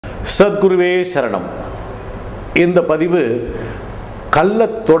சத்குருவே சரணம். இந்த பதிவு கள்ள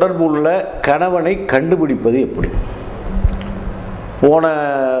தொடர்புள்ள கணவனை கண்டுபிடிப்பது எப்படி. போன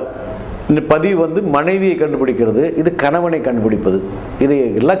பதிவு வந்து மனைவியை கண்டுபிடிக்கிறது, இது கணவனை கண்டுபிடிப்பது. இது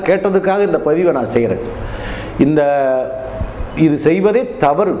எல்லாம் கேட்டதுக்காக இந்த பதிவை நான் செய்கிறேன். இது செய்வதே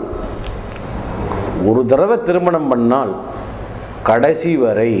தவறு. ஒரு தடவை திருமணம் பண்ணால் கடைசி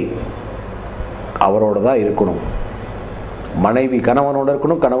வரை அவரோட தான் இருக்கணும். மனைவி கணவனோடு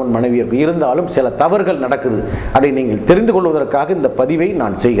இருக்கணும், கணவன் மனைவி இருக்கணும். இருந்தாலும் சில தவறுகள் நடக்குது. அதை நீங்கள் தெரிந்து கொள்வதற்காக இந்த பதிவை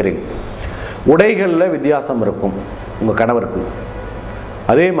நான் செய்கிறேன். உடைகளில் வித்தியாசம் இருக்கும் உங்கள் கணவருக்கு.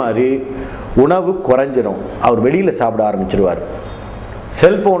 அதே மாதிரி உணவு குறைஞ்சிடும், அவர் வெளியில் சாப்பிட ஆரம்பிச்சிடுவார்.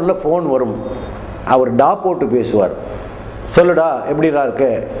 செல்ஃபோனில் ஃபோன் வரும், அவர் டா போட்டு பேசுவார். சொல்லுடா எப்படிடா இருக்க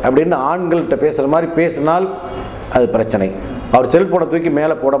அப்படின்னு ஆண்கள்கிட்ட பேசுகிற மாதிரி பேசினால் அது பிரச்சனை. அவர் செல்ஃபோனை தூக்கி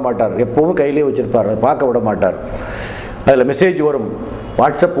மேலே போட மாட்டார், எப்போவும் கையிலே வச்சுருப்பார், பார்க்க விட மாட்டார். அதில் மெசேஜ் வரும்,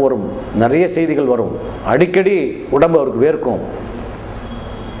 வாட்ஸ்அப் வரும், நிறைய செய்திகள் வரும். அடிக்கடி உடம்பு அவருக்கு வேர்க்கும்.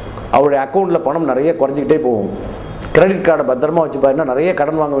 அவருடைய அக்கௌண்ட்டில் பணம் நிறைய குறைஞ்சிக்கிட்டே போகும். கிரெடிட் கார்டை பத்திரமா வச்சுப்பாருன்னா நிறைய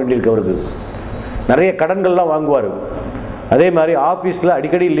கடன் வாங்க வேண்டியிருக்கு அவருக்கு. நிறைய கடன்கள்லாம் வாங்குவார். அதே மாதிரி ஆஃபீஸில்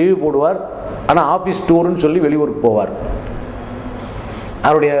அடிக்கடி லீவு போடுவார். ஆனால் ஆஃபீஸ் டூருன்னு சொல்லி வெளியூருக்கு போவார்.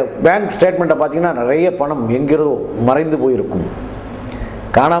 அவருடைய பேங்க் ஸ்டேட்மெண்ட்டை பார்த்தீங்கன்னா நிறைய பணம் எங்கேயோ மறைந்து போயிருக்கும்,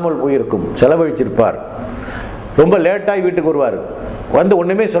 காணாமல் போயிருக்கும், செலவழிச்சிருப்பார். ரொம்ப லேட்டாகி வீட்டுக்கு வருவார். வந்து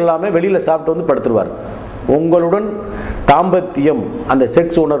ஒன்றுமே சொல்லாமல் வெளியில் சாப்பிட்டு வந்து படுத்துருவார். உங்களுடன் தாம்பத்தியம் அந்த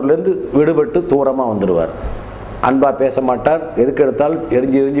செக்ஸ் உணர்வுலேருந்து விடுபட்டு தூரமாக வந்துடுவார். அன்பாக பேச மாட்டார், எதுக்கு எடுத்தாலும்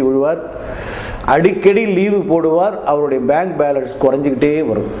எரிஞ்சு விழுவார். அடிக்கடி லீவு போடுவார். அவருடைய பேங்க் பேலன்ஸ் குறைஞ்சிக்கிட்டே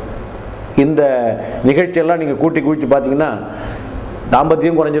வரும். இந்த நிகழ்ச்சியெல்லாம் நீங்கள் கூட்டி குவிச்சு பார்த்தீங்கன்னா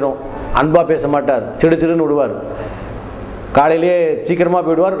தாம்பத்தியம் குறைஞ்சிடும். அன்பாக பேச மாட்டார், சிடுன்னு விடுவார். காலையிலே சீக்கிரமாக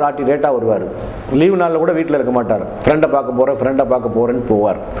போயிடுவார், ராட்டி லேட்டாக வருவார். லீவு நாளில் கூட வீட்டில் இருக்க மாட்டார். ஃப்ரெண்டை பார்க்க போகிறேன்னு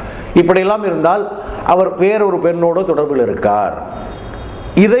போவார். இப்படியெல்லாம் இருந்தால் அவர் வேறொரு பெண்ணோட தொடர்பில் இருக்கார்.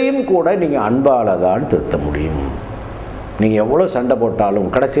 இதையும் கூட நீங்கள் அன்பால் தான் திருத்த முடியும். நீங்கள் எவ்வளோ சண்டை போட்டாலும்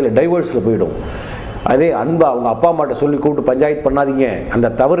கடைசியில் டைவர்ஸில் போயிடும். அதே அன்பா அவங்க அப்பா அம்மாட்ட சொல்லி கூப்பிட்டு பஞ்சாயத்து பண்ணாதீங்க.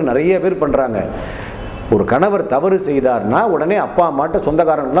 அந்த தவறு நிறைய பேர் பண்ணுறாங்க. ஒரு கணவர் தவறு செய்தார்னா உடனே அப்பா அம்மாட்ட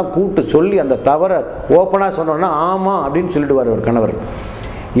சொந்தக்காரங்களாம் கூப்பிட்டு சொல்லி அந்த தவறை ஓப்பனாக சொன்னோன்னா ஆமாம் அப்படின்னு சொல்லிடுவார் ஒரு கணவர்.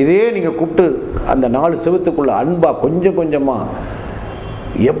 இதே நீங்கள் கூப்பிட்டு அந்த 4 செவத்துக்குள்ள அன்பாக கொஞ்சம் கொஞ்சமாக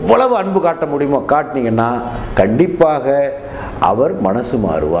எவ்வளவு அன்பு காட்ட முடியுமோ காட்டினீங்கன்னா கண்டிப்பாக அவர் மனசு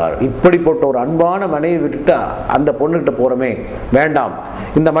மாறுவார். இப்படிப்பட்ட ஒரு அன்பான மனைவி விட்டுட்டு அந்த பொண்ணுகிட்ட போகிறோமே வேண்டாம்,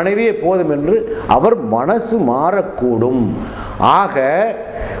 இந்த மனைவியே போதும் என்று அவர் மனசு மாறக்கூடும். ஆக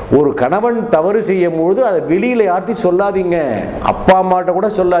ஒரு கணவன் தவறு செய்யும் பொழுது அதை வெளியில் யார்ட்டி சொல்லாதீங்க, அப்பா அம்மாட்ட கூட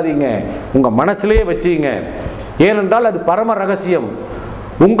சொல்லாதீங்க, உங்கள் மனசுலேயே வச்சுங்க. ஏனென்றால் அது பரம ரகசியம்.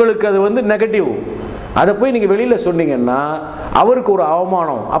 உங்களுக்கு அது வந்து நெகட்டிவ். அதை போய் நீங்கள் வெளியில் சொன்னீங்கன்னா அவருக்கு ஒரு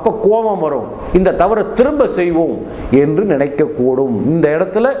அவமானம், அப்போ கோபம் வரும். இந்த தவறை திரும்ப செய்வோம் என்று நினைக்கக்கூடும். இந்த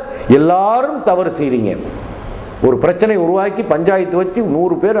இடத்துல எல்லாரும் தவறு செய்கிறீங்க. ஒரு பிரச்சனை உருவாக்கி பஞ்சாயத்து வச்சு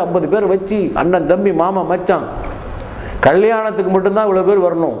 100 பேர் 50 பேர் வச்சு அண்ணன் தம்பி மாமா மச்சான் கல்யாணத்துக்கு மட்டும்தான் இவ்வளோ பேர்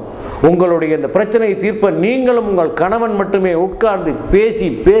வரணும். உங்களுடைய இந்த பிரச்சனையை தீர்ப்ப நீங்களும் உங்கள் கணவன் மட்டுமே உட்கார்ந்து பேசி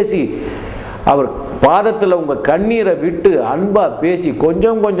பேசி அவர் பாதத்தில் உங்கள் கண்ணீரை விட்டு அன்பாக பேசி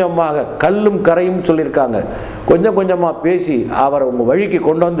கொஞ்சம் கொஞ்சமாக கல்லும் கரையும் சொல்லியிருக்காங்க. கொஞ்சம் கொஞ்சமாக பேசி அவரை உங்கள் வழிக்கு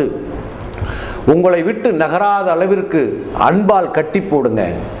கொண்டு வந்து உங்களை விட்டு நகராத அளவிற்கு அன்பால் கட்டி போடுங்க.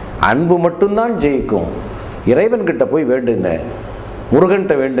 அன்பு மட்டும்தான் ஜெயிக்கும். இறைவன்கிட்ட போய் வேண்டுங்க,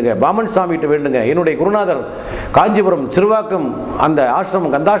 முருகன்கிட்ட வேண்டுங்க, பாமன் சாமிகிட்ட வேண்டுங்க. என்னுடைய குருநாதர் காஞ்சிபுரம் சிறுவாக்கம் அந்த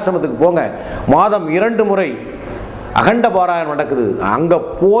ஆசிரமம் கந்தாசிரமத்துக்கு போங்க. மாதம் 2 முறை அகண்ட பாராயணம் நடக்குது. அங்கே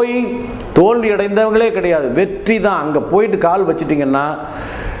போய் தோல்வி அடைந்தவங்களே கிடையாது, வெற்றி தான். அங்கே போயிட்டு கால் வச்சிட்டிங்கன்னா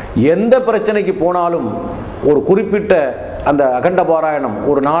எந்த பிரச்சனைக்கு போனாலும் ஒரு குறிப்பிட்ட அந்த அகண்ட பாராயணம்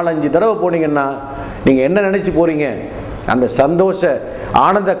ஒரு 4-5 தடவை போனீங்கன்னா நீங்கள் என்ன நினச்சி போகிறீங்க, அந்த சந்தோஷ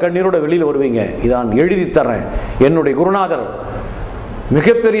ஆனந்த கண்ணீரோட வெளியில் வருவீங்க. இதான் எழுதி தரேன். என்னுடைய குருநாதர்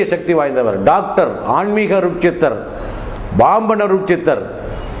மிகப்பெரிய சக்தி வாய்ந்தவர், டாக்டர், ஆன்மீக ருட்சித்தர், பாம்பன ருட்சித்தர்.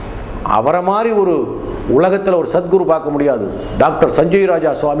 அவரை மாதிரி ஒரு உலகத்தில் ஒரு சத்குரு பார்க்க முடியாது. டாக்டர் சஞ்சய்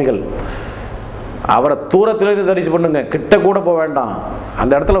ராஜா சுவாமிகள். அவரை தூரத்திலேருந்து தரிசி பண்ணுங்க, கிட்ட கூட போக வேண்டாம்.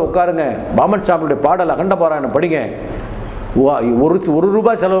 அந்த இடத்துல உட்காருங்க, பாமன் சாமியுடைய பாடல் அகண்ட பாராயணம் படிங்க. ஒரு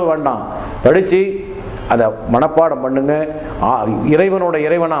ரூபாய் செலவு வேண்டாம், படித்து அதை மனப்பாடம் பண்ணுங்க. இறைவனோட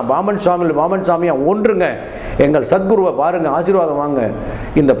இறைவனா பாமன் சாமியா ஒன்றுங்க. எங்கள் சத்குருவை பாருங்க, ஆசீர்வாதம் வாங்க.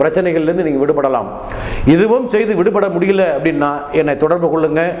 இந்த பிரச்சனைகள்லேருந்து நீங்கள் விடுபடலாம். இதுவும் செய்து விடுபட முடியல அப்படின்னா என்னை தொடர்பு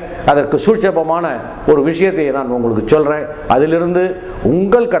கொள்ளுங்க. அதற்கு சூட்சமமான ஒரு விஷயத்தை நான் உங்களுக்கு சொல்கிறேன். அதிலிருந்து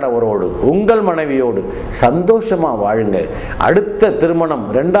உங்கள் கணவரோடு உங்கள் மனைவியோடு சந்தோஷமாக வாழுங்க. அடுத்த திருமணம்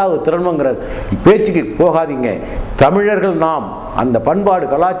 2வது திருமணங்கிற பேச்சுக்கு போகாதீங்க. தமிழர்கள் நாம் அந்த பண்பாடு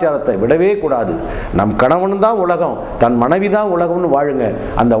கலாச்சாரத்தை விடவே கூடாது. நம் கணவன் தான் உலகம், தன் மனைவி தான் உலகம்னு வாழுங்க.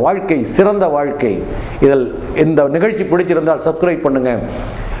 அந்த வாழ்க்கை சிறந்த வாழ்க்கை. இதில் இந்த நிகழ்ச்சி பிடிச்சிருந்தால் சப்ஸ்கிரைப் பண்ணுங்கள்.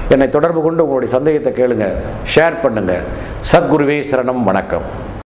 என்னை தொடர்பு கொண்டு உங்களுடைய சந்தேகத்தை கேளுங்க, ஷேர் பண்ணுங்கள். சத்குருவே சரணம். வணக்கம்.